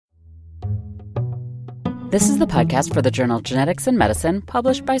This is the podcast for the journal Genetics in Medicine,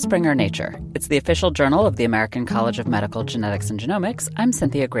 published by Springer Nature. It's the official journal of the American College of Medical Genetics and Genomics. I'm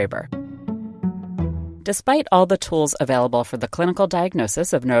Cynthia Graber. Despite all the tools available for the clinical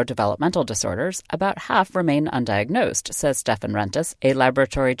diagnosis of neurodevelopmental disorders, about half remain undiagnosed, says Stefan Rentis, a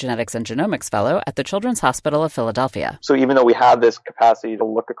laboratory genetics and genomics fellow at the Children's Hospital of Philadelphia. So even though we have this capacity to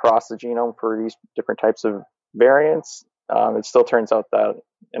look across the genome for these different types of variants, it still turns out that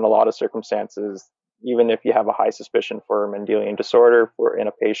in a lot of circumstances, even if you have a high suspicion for Mendelian disorder in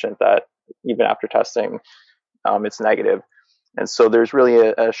a patient, that even after testing, it's negative. And so there's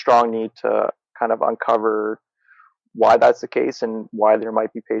really a strong need to kind of uncover why that's the case and why there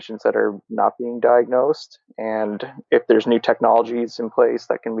might be patients that are not being diagnosed, and if there's new technologies in place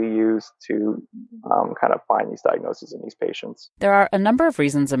that can be used to kind of find these diagnoses in these patients. There are a number of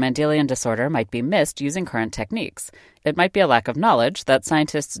reasons a Mendelian disorder might be missed using current techniques. It might be a lack of knowledge that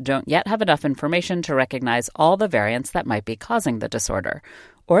scientists don't yet have enough information to recognize all the variants that might be causing the disorder.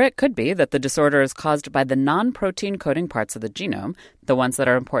 Or it could be that the disorder is caused by the non-protein coding parts of the genome, the ones that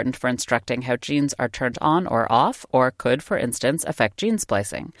are important for instructing how genes are turned on or off, or could, for instance, affect gene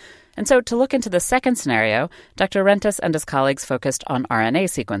splicing. And so to look into the second scenario, Dr. Rentis and his colleagues focused on RNA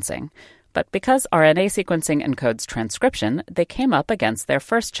sequencing. But because RNA sequencing encodes transcription, they came up against their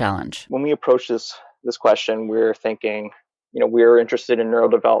first challenge. When we approached this question, we were thinking, we're interested in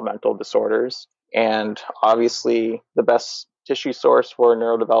neurodevelopmental disorders, and obviously the best tissue source for a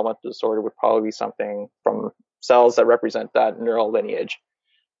neurodevelopmental disorder would probably be something from cells that represent that neural lineage.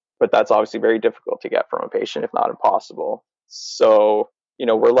 But that's obviously very difficult to get from a patient, if not impossible. So,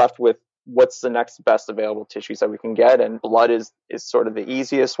 we're left with what's the next best available tissues that we can get, and blood is sort of the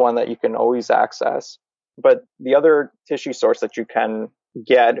easiest one that you can always access. But the other tissue source that you can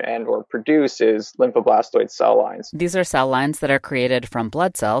get and or produce is lymphoblastoid cell lines. These are cell lines that are created from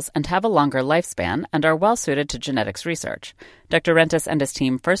blood cells and have a longer lifespan and are well suited to genetics research. Dr. Rentis and his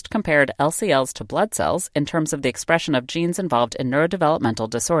team first compared LCLs to blood cells in terms of the expression of genes involved in neurodevelopmental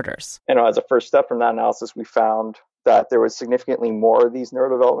disorders. As a first step from that analysis, we found that there was significantly more of these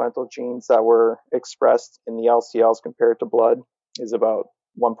neurodevelopmental genes that were expressed in the LCLs compared to blood, is about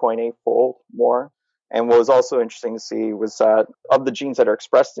 1.8-fold more. And what was also interesting to see was that of the genes that are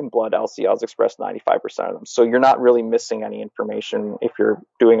expressed in blood, LCLs express 95% of them. So you're not really missing any information if you're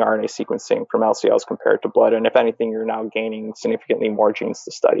doing RNA sequencing from LCLs compared to blood. And if anything, you're now gaining significantly more genes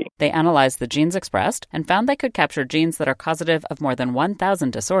to study. They analyzed the genes expressed and found they could capture genes that are causative of more than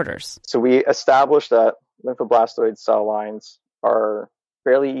 1,000 disorders. So we established that lymphoblastoid cell lines are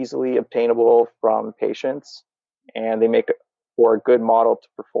fairly easily obtainable from patients, and they make for a good model to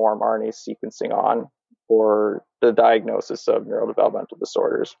perform RNA sequencing on for the diagnosis of neurodevelopmental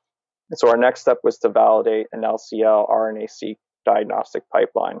disorders. And so our next step was to validate an LCL RNA-seq diagnostic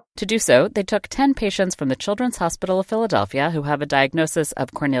pipeline. To do so, they took 10 patients from the Children's Hospital of Philadelphia who have a diagnosis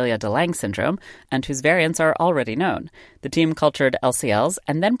of Cornelia de Lange syndrome and whose variants are already known. The team cultured LCLs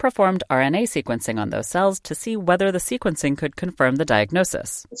and then performed RNA sequencing on those cells to see whether the sequencing could confirm the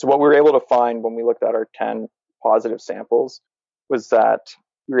diagnosis. So what we were able to find when we looked at our 10 positive samples was that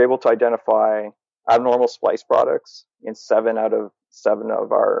we were able to identify abnormal splice products in 7 out of 7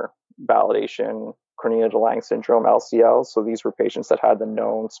 of our validation Cornelia de Lange syndrome LCLs. So these were patients that had the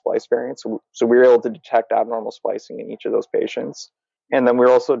known splice variants. So we were able to detect abnormal splicing in each of those patients. And then we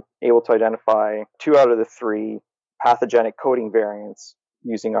were also able to identify 2 out of the 3 pathogenic coding variants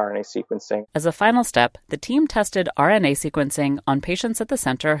using RNA sequencing. As a final step, the team tested RNA sequencing on patients at the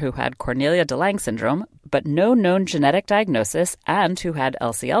center who had Cornelia de Lange syndrome, but no known genetic diagnosis, and who had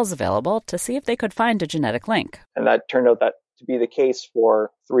LCLs available to see if they could find a genetic link. And that turned out that to be the case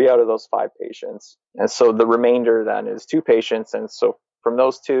for 3 out of those 5 patients. And so the remainder then is 2 patients. And so from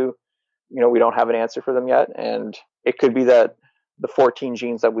those 2, we don't have an answer for them yet. And it could be that the 14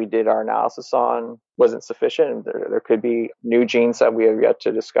 genes that we did our analysis on wasn't sufficient. There could be new genes that we have yet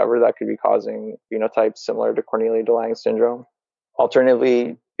to discover that could be causing phenotypes similar to Cornelia de Lange syndrome.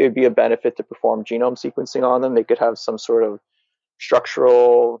 Alternatively, it would be a benefit to perform genome sequencing on them. They could have some sort of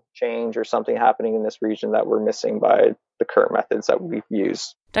structural change or something happening in this region that we're missing by the current methods that we've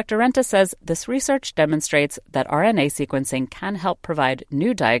used. Dr. Rentis says this research demonstrates that RNA sequencing can help provide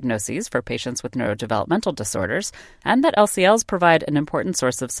new diagnoses for patients with neurodevelopmental disorders, and that LCLs provide an important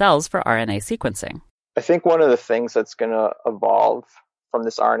source of cells for RNA sequencing. I think one of the things that's going to evolve from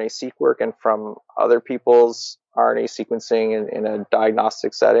this RNA-seq work and from other people's RNA sequencing in a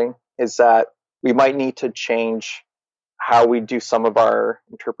diagnostic setting is that we might need to change how we do some of our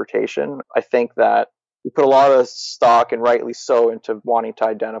interpretation. I think that we put a lot of stock, and rightly so, into wanting to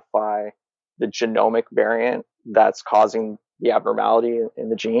identify the genomic variant that's causing the abnormality in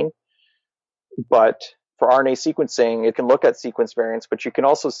the gene. But for RNA sequencing, it can look at sequence variants, but you can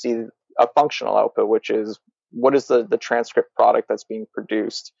also see a functional output, which is what is the transcript product that's being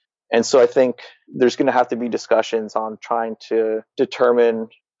produced. And so I think there's going to have to be discussions on trying to determine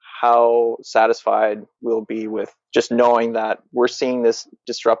how satisfied we'll be with just knowing that we're seeing this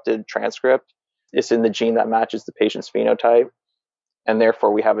disrupted transcript. It's in the gene that matches the patient's phenotype, and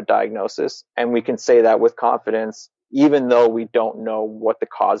therefore we have a diagnosis. And we can say that with confidence, even though we don't know what the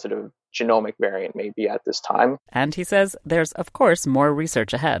causative genomic variant may be at this time. And he says there's, of course, more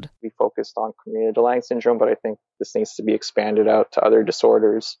research ahead. We focused on Camilla-Delange syndrome, but I think this needs to be expanded out to other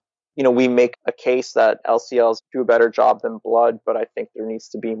disorders. We make a case that LCLs do a better job than blood, but I think there needs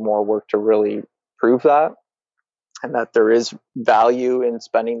to be more work to really prove that, and that there is value in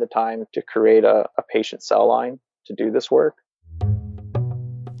spending the time to create a patient cell line to do this work.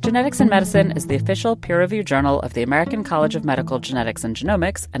 Genetics in Medicine is the official peer-reviewed journal of the American College of Medical Genetics and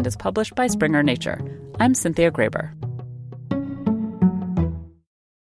Genomics and is published by Springer Nature. I'm Cynthia Graber.